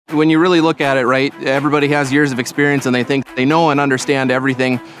When you really look at it, right, everybody has years of experience and they think they know and understand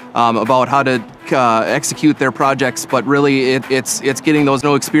everything about how to execute their projects, but really it's getting those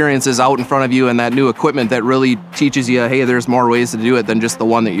new experiences out in front of you and that new equipment that really teaches you, hey, there's more ways to do it than just the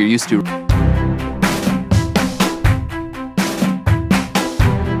one that you're used to.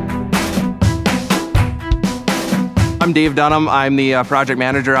 I'm Dave Dunham. I'm the project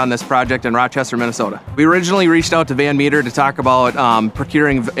manager on this project in Rochester, Minnesota. We originally reached out to Van Meter to talk about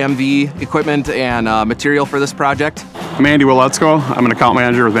procuring MV equipment and material for this project. I'm Andy Willetsko. I'm an account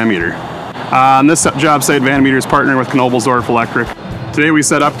manager with Van Meter. On this job site, Van Meter is partnering with Knobelsdorff Electric. Today we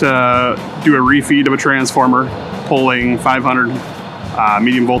set up to do a refeed of a transformer, pulling 500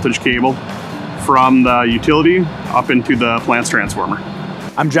 medium voltage cable from the utility up into the plant's transformer.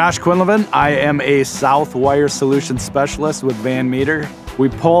 I'm Josh Quinlivan. I am a South Wire Solutions Specialist with Van Meter. We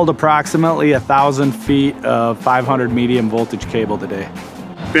pulled approximately 1,000 feet of 500 medium voltage cable today.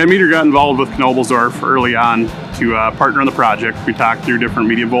 Van Meter got involved with Knobelsdorff early on to partner on the project. We talked through different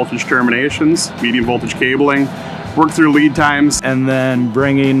medium voltage terminations, medium voltage cabling, worked through lead times. And then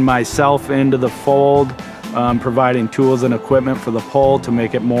bringing myself into the fold, providing tools and equipment for the pull to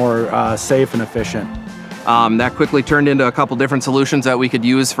make it more safe and efficient. That quickly turned into a couple different solutions that we could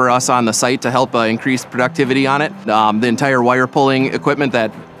use for us on the site to help increase productivity on it. The entire wire pulling equipment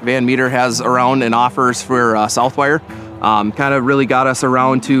that Van Meter has around and offers for Southwire kind of really got us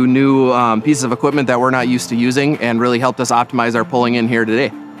around to new pieces of equipment that we're not used to using and really helped us optimize our pulling in here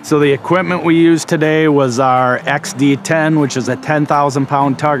today. So the equipment we used today was our XD10, which is a 10,000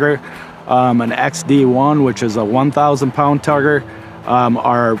 pound tugger, an XD1, which is a 1,000 pound tugger,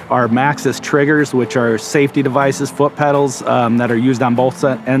 our Maxis triggers, which are safety devices, foot pedals that are used on both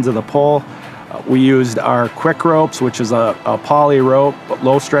ends of the pole. We used our quick ropes, which is a poly rope,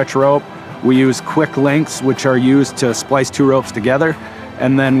 low stretch rope. We used quick links, which are used to splice two ropes together.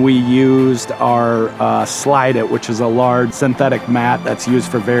 And then we used our slide it, which is a large synthetic mat that's used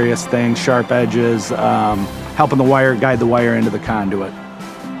for various things, sharp edges, helping the wire, guide the wire into the conduit.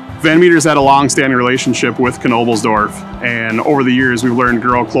 Van Meter's had a long-standing relationship with Knobelsdorff, and over the years we've learned to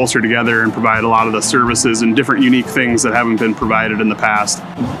grow closer together and provide a lot of the services and different unique things that haven't been provided in the past.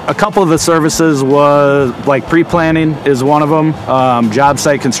 A couple of the services was like pre-planning is one of them, job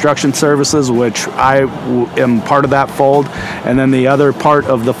site construction services, which I am part of that fold, and then the other part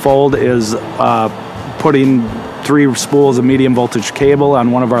of the fold is putting 3 spools of medium voltage cable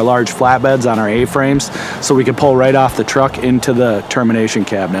on one of our large flatbeds on our A-frames so we can pull right off the truck into the termination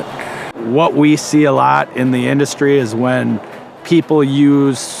cabinet. What we see a lot in the industry is when people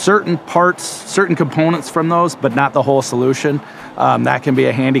use certain parts, certain components from those, but not the whole solution. That can be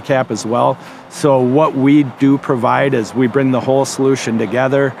a handicap as well. So what we do provide is we bring the whole solution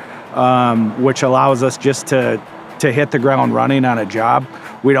together, which allows us just to hit the ground running on a job.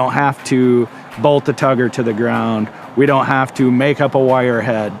 We don't have to bolt the tugger to the ground. We don't have to make up a wire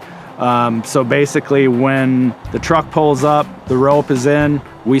head. So basically when the truck pulls up, the rope is in,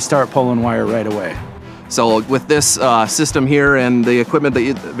 we start pulling wire right away. So with this system here and the equipment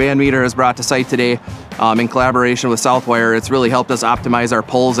that Van Meter has brought to site today in collaboration with Southwire, it's really helped us optimize our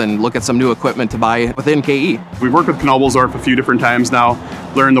pulls and look at some new equipment to buy within KE. We've worked with Knobelsdorff a few different times now,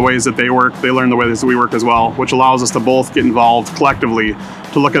 learned the ways that they work, they learn the ways that we work as well, which allows us to both get involved collectively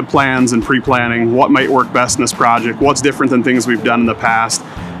to look at plans and pre-planning, what might work best in this project, what's different than things we've done in the past,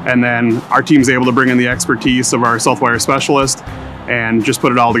 and then our team's able to bring in the expertise of our Southwire specialist and just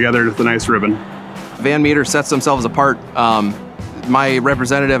put it all together with a nice ribbon. Van Meter sets themselves apart. My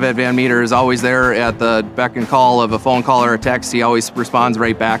representative at Van Meter is always there at the beck and call of a phone call or a text. He always responds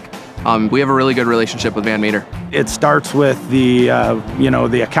right back. We have a really good relationship with Van Meter. It starts with the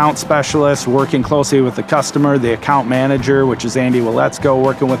the account specialist working closely with the customer, the account manager, which is Andy Willetsko,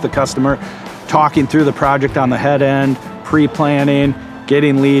 working with the customer, talking through the project on the head end, pre-planning,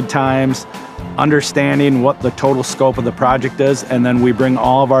 getting lead times, understanding what the total scope of the project is, and then we bring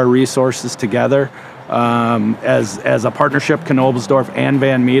all of our resources together as a partnership, Knobelsdorff and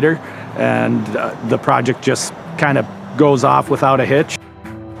Van Meter, and the project just kind of goes off without a hitch.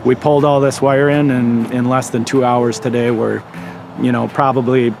 We pulled all this wire in less than 2 hours today, where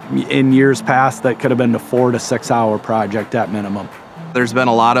probably in years past that could have been a 4 to 6 hour project at minimum. There's been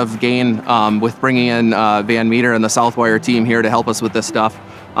a lot of gain with bringing in Van Meter and the Southwire team here to help us with this stuff.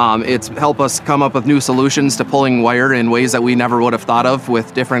 It's helped us come up with new solutions to pulling wire in ways that we never would have thought of,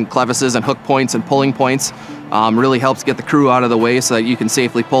 with different clevises and hook points and pulling points. Really helps get the crew out of the way so that you can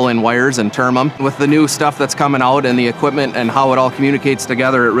safely pull in wires and term them. With the new stuff that's coming out and the equipment and how it all communicates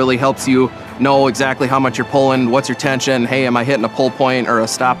together, it really helps you know exactly how much you're pulling, what's your tension, hey, am I hitting a pull point or a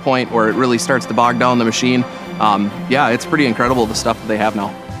stop point where it really starts to bog down the machine. Yeah, it's pretty incredible the stuff that they have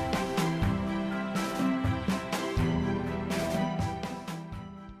now.